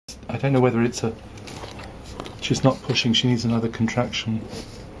I don't know whether it's a... She's not pushing, she needs another contraction.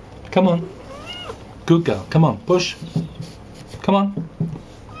 Come on. Good girl. Come on, push. Come on.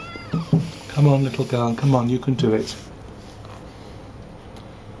 Come on, little girl. Come on, you can do it.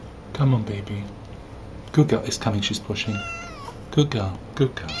 Come on, baby. Good girl. It's coming, she's pushing. Good girl.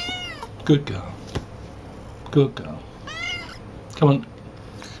 Good girl. Good girl. Good girl. Come on.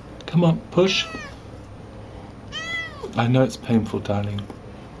 Come on, push. I know it's painful, darling.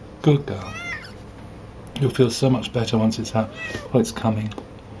 Good girl. You'll feel so much better once it's out. Oh, it's coming.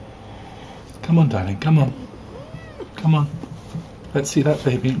 Come on, darling. Come on. Come on. Let's see that,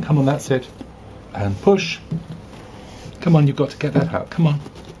 baby. Come on, that's it. And push. Come on, you've got to get that out. Come on.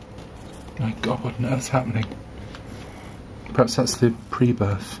 My God, what on earth's happening? Perhaps that's the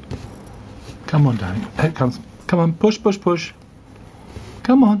pre-birth. Come on, darling. Here it comes. Come on, push, push, push.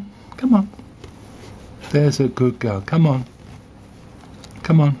 Come on. Come on. There's a good girl. Come on.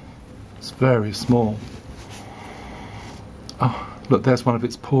 Come on. It's very small. Oh, look, there's one of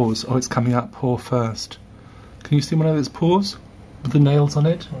its paws. Oh, it's coming out paw first. Can you see one of its paws? With the nails on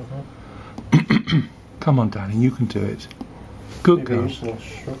it? Come on, darling, you can do it. Good girl. Maybe it's not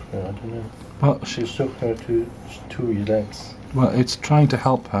shook her, I don't know. Well, she shook her to relax. Well, it's trying to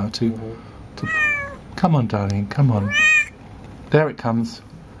help her to... Come on, darling, come on. There it comes.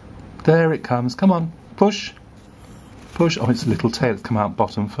 There it comes. Come on, push. Push. Oh, its little tail's come out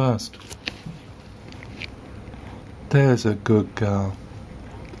bottom first. There's a good girl.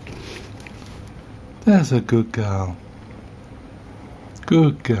 There's a good girl.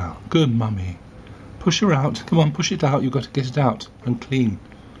 Good girl. Good mummy. Push her out. Come on, push it out. You've got to get it out and clean.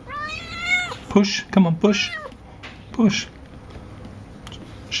 Push. Come on, push. Push.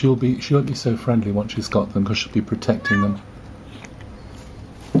 She won't be so friendly once she's got them because she'll be protecting them.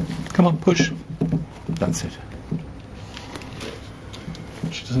 Come on, push. That's it.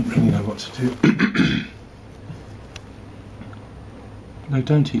 She doesn't really know what to do. No,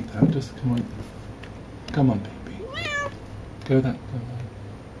 don't eat that. Just come on. Come on, baby. Go that way.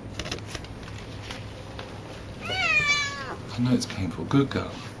 I know it's painful. Good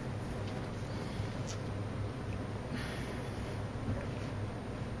girl.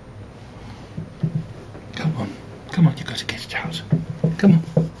 Come on. Come on, you've got to get it out. Come on.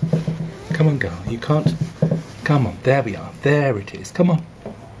 Come on, girl. You can't. Come on. There we are. There it is. Come on.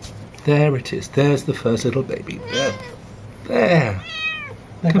 There it is. There's the first little baby. There. There.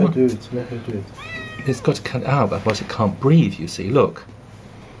 Let her do it. Let her do it. It's got to come out, otherwise it can't breathe, you see. Look.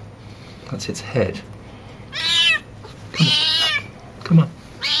 That's its head. Come on. Come on.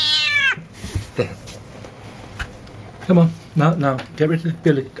 There. Come on. Now. Get rid of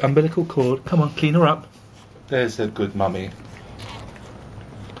the umbilical cord. Come on, clean her up. There's a good mummy.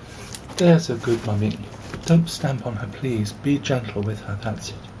 There's a good mummy. Don't stamp on her, please. Be gentle with her. That's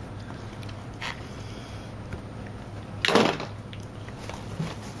it.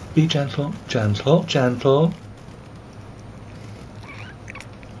 Be gentle, gentle, gentle.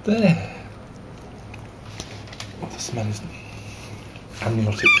 There. Oh, the smell is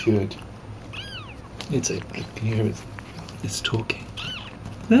amniotic fluid. Can you hear it? It's talking.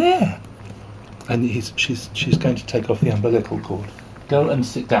 There. And she's going to take off the umbilical cord. Go and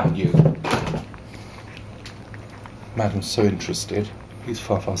sit down, you. Madam's so interested. He's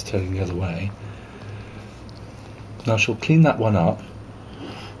far turning the other way. Now she'll clean that one up.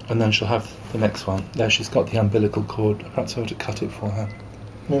 And then she'll have the next one. There, she's got the umbilical cord. Perhaps I ought to cut it for her.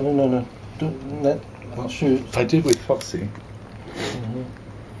 No. Don't let her shoot. I did with Foxy.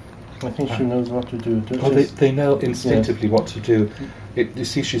 I think she knows what to do. They know instinctively what to do. You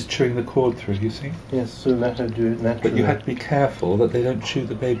see, she's chewing the cord through, you see? Yes, so let her do it naturally. But you have to be careful that they don't chew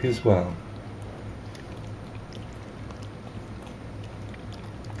the baby as well.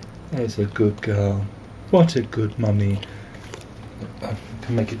 There's a good girl. What a good mummy. I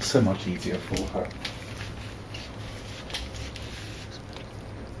can make it so much easier for her.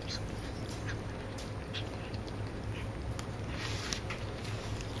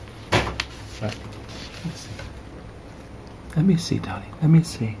 Right. Let me see, darling. Let me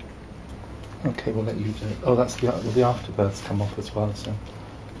see. Okay, we'll let you do it. Oh, that's the afterbirths come off as well, so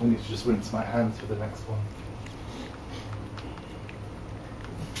I need to just rinse my hands for the next one.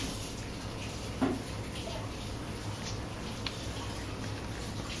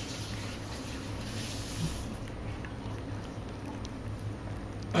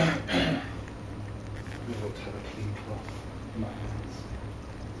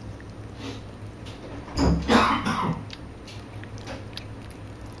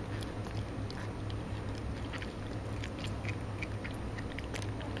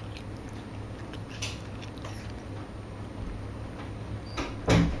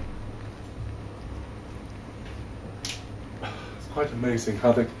 quite amazing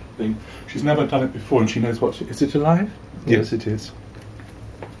how they think. She's never done it before and she knows what is it alive? Yes, it is.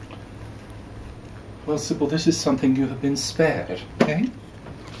 Well, Sybil, this is something you have been spared, okay?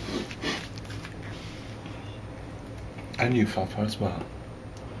 And you, Fafa, as well.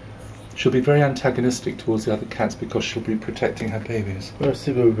 She'll be very antagonistic towards the other cats because she'll be protecting her babies. Well,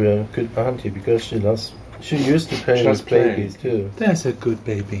 Sybil will be a good auntie because she used to play with babies too. There's a good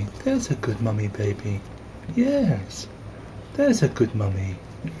baby. There's a good mummy baby. Yes. There's a good mummy.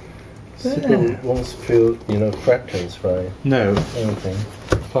 Sybil won't feel, threatened by anything.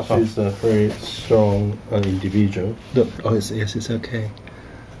 Fafa. She's a very strong individual. Look, yes, it's okay.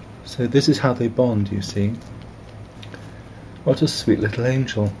 So this is how they bond, you see. What a sweet little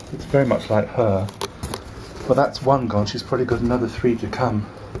angel. It's very much like her. Well, that's one gone. She's probably got another 3 to come.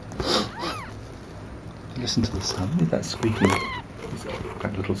 Listen to the sound. Look at that squeaking.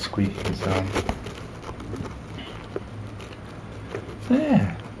 That little squeaking sound.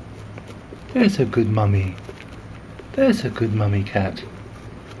 There. There's a good mummy. There's a good mummy cat.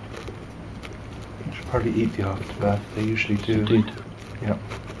 She'll probably eat the afterbirth. They usually do. Indeed. Yeah.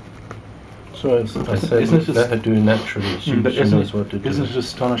 So I said, let her do it naturally. She knows what to do. Isn't it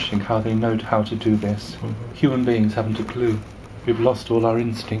astonishing how they know how to do this? Human beings haven't a clue. We've lost all our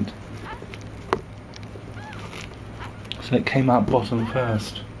instinct. So it came out bottom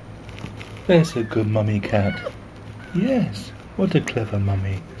first. There's a good mummy cat. Yes, what a clever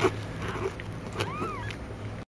mummy.